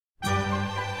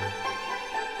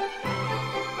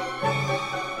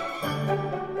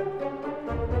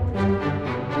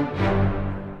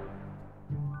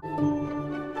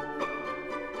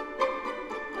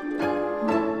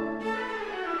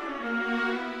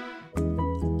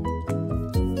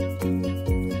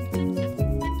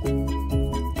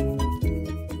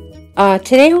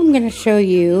Today I'm going to show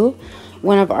you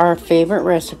one of our favorite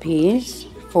recipes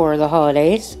for the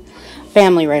holidays,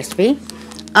 family recipe.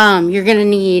 You're going to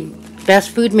need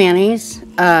best food mayonnaise,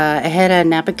 a head of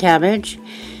Napa cabbage,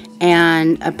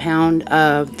 and a pound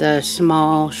of the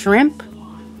small shrimp.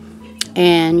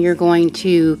 And you're going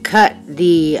to cut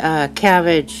the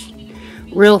cabbage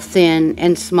real thin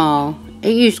and small.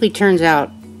 It usually turns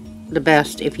out the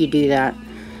best if you do that.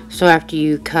 So after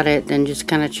you cut it, then just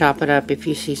kind of chop it up if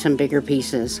you see some bigger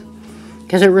pieces,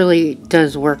 because it really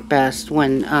does work best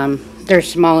when they're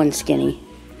small and skinny.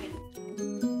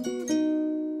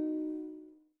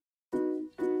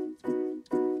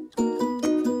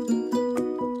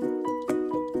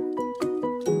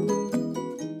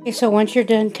 Okay, so once you're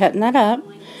done cutting that up,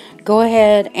 go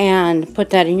ahead and put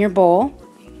that in your bowl.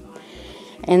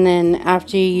 And then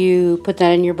after you put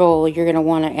that in your bowl, you're going to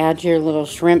want to add your little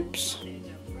shrimps.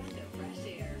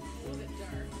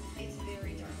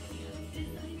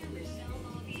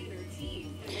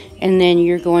 And then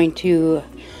you're going to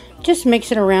just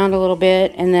mix it around a little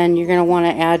bit, and then you're going to want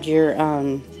to add your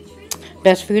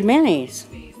best food mayonnaise.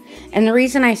 And the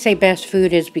reason I say best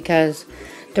food is because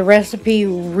the recipe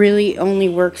really only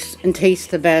works and tastes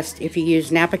the best if you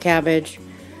use Napa cabbage,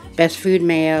 best food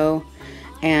mayo,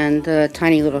 and the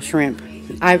tiny little shrimp.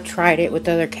 I've tried it with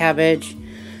other cabbage,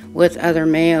 with other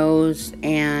mayos,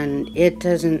 and it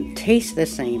doesn't taste the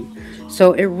same.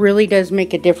 So it really does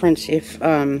make a difference if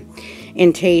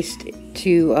in taste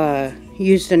to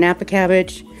use the Napa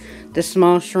cabbage, the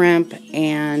small shrimp,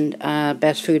 and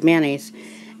best food mayonnaise.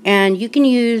 And you can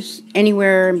use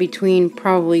anywhere in between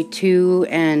probably 2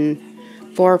 and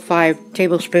 4 or 5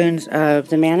 tablespoons of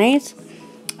the mayonnaise.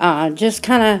 Just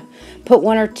kind of put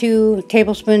 1 or 2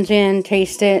 tablespoons in,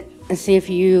 taste it, and see if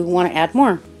you want to add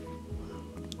more.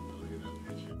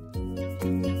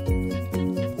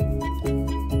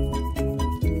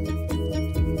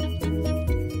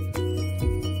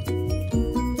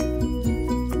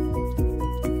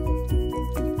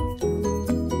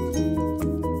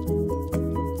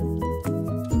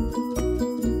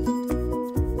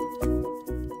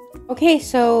 Okay,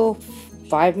 so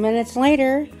 5 minutes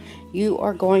later, you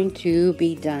are going to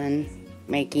be done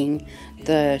making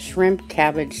the shrimp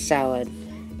cabbage salad.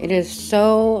 It is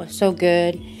so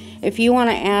good. If you want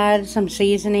to add some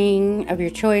seasoning of your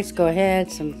choice, go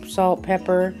ahead, some salt,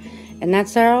 pepper, and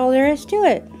that's all there is to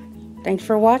it. Thanks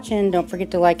for watching. Don't forget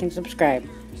to like and subscribe.